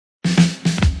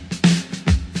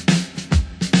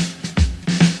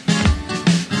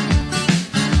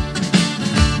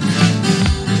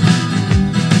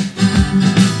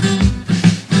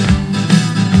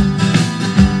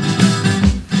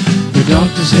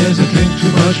days I drink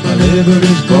too much, my liver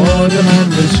is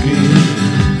borderline risky.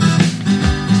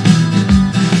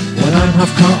 When I'm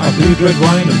half caught I bleed red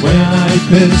wine, and when I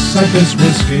piss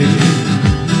whiskey.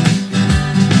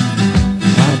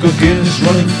 I've got Guinness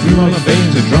running through all my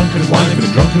veins, a drunken wine for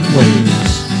drunken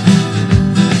ways.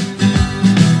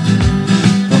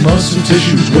 My muscle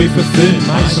tissues wafer thin,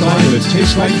 my saliva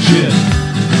tastes like gin.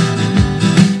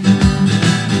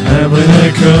 And when I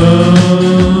come,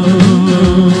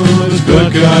 it's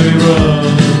black Ivy rum.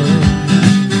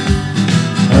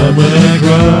 And when I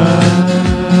cry,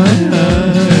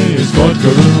 it's vodka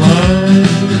and lime.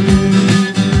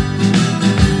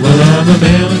 Well, I'm a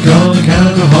melancholic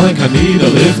alcoholic, I need a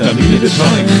lift, I need a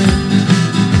tonic.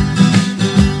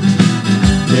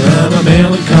 Yeah, I'm a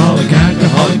melancholic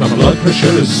alcoholic, my blood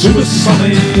pressure is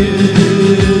supersonic.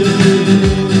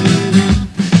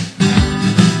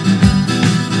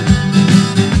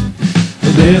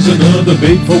 There's another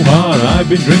big faux pas, I've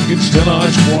been drinking Stella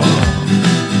Artois.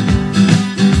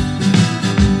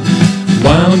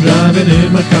 While I'm driving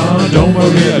in my car, don't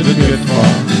worry, I didn't get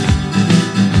far.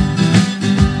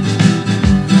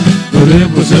 But it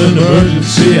was an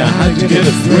emergency, I had to get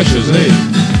a Thresher's aid.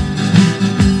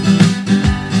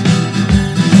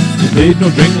 They'd no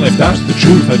drink left, that's the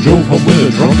truth, I drove home with a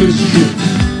drunkard's truth.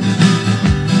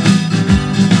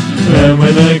 And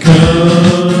when I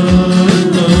come,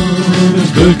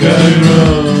 it's good guy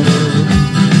rum.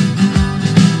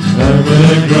 And when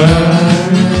I cry,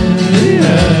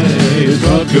 it's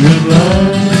vodka and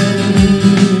lime.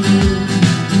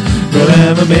 But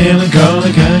I'm a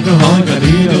melancholic alcoholic, I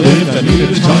need a lift, I need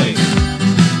a tonic.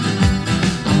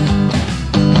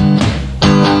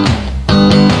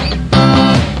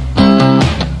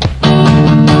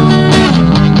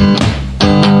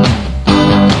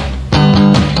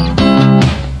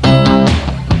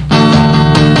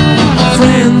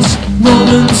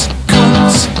 Romans,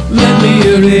 cunts, lend me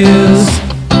your ears.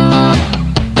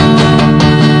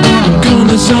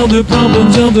 Gonna solve the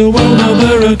problems of the world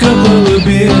over a couple of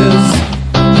beers.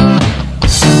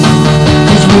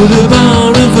 Cause we're the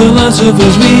bar of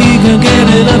philosophers, we can't get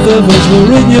enough of us.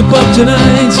 We're in your pub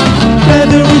tonight,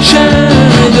 feather and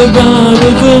shine. The bar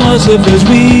of philosophers,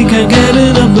 we can't get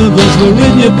enough of us. We're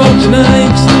in your pub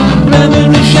tonight, feather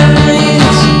and shine.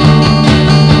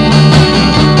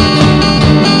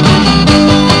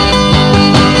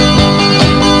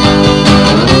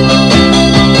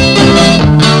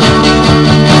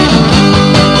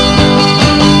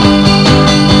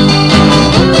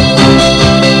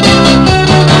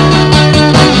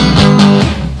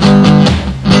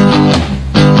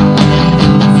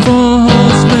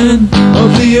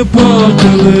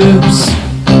 Apocalypse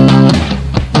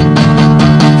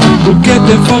will get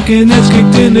their fucking heads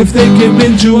kicked in if they came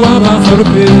into our bar for a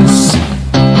piss.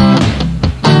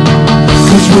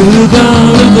 Cause we're the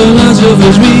bar of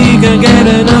philosophers, we can't get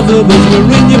enough of us.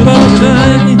 We're in your bar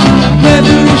tonight,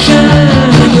 feather and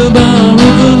shine. The bar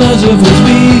of philosophers,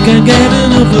 we can't get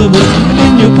enough of us.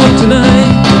 In your pub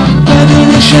tonight, feather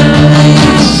and shine.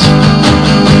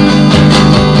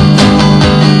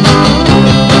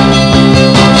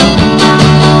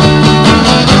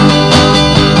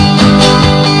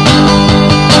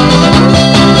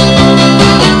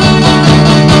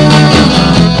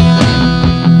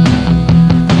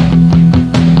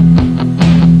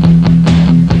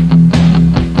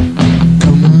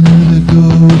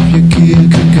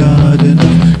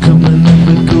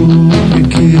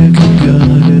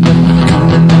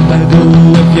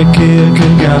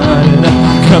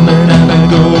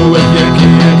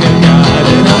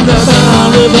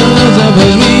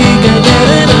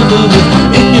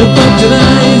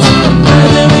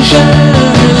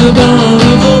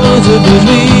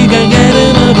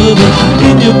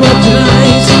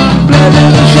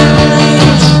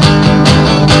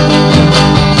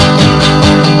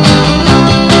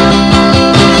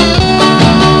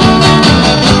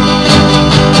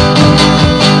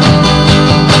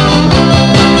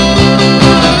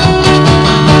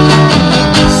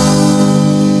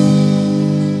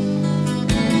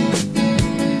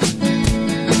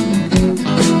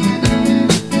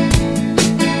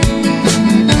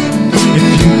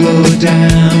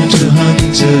 Down to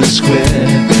Hunter Square,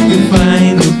 you'll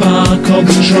find a bar called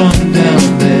the Tron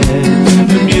down there.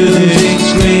 The music's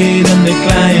great and the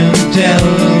clientele,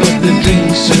 but the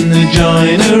drinks and the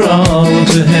joint are all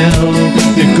to hell.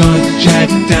 They've got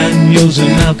Jack Daniels and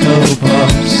alcohol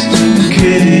pops,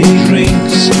 kiddie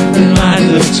drinks and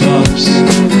lilac tops,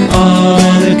 all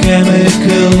the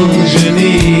chemicals you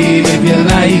need. If you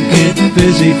like it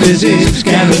fizzy, fizzy's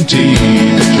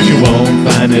guaranteed, but you won't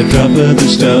find a drop of the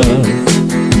stuff.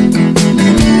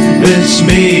 Let's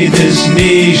make this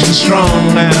nation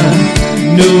strong.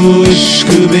 No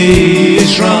Scooby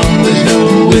is wrong. There's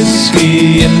no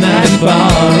whiskey in that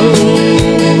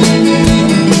bottle.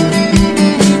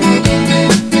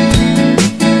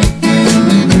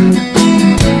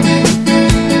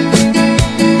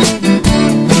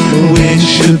 It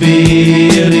should be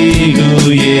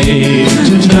illegal, yeah,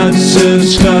 to nuts of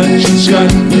Scotch and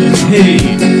Scotland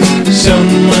hate.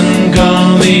 Someone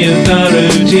call the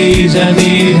authorities. I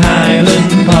need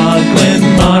Highland Park,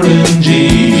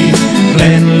 Glenmorangie,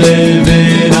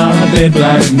 Glenlivet, Arbed,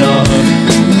 Blackknot,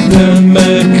 the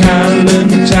Macallan,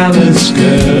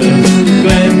 Talisker,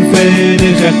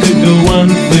 Glenfiddich. I could go on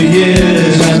for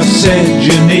years. I've said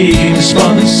you need to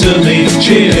sponsor me,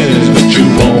 cheers, but you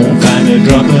won't find a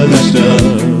drop of that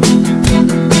stuff.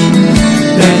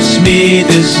 Let's make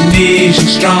this nation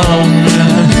strong.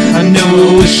 I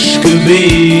know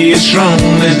Scooby is strong.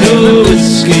 There's no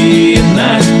whiskey in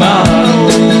that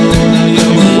bottle. You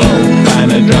won't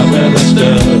find a drop of that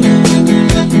stuff.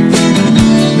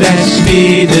 Let's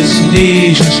make this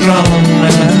nation strong.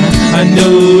 I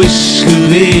know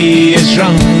Scooby is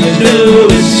strong. There's no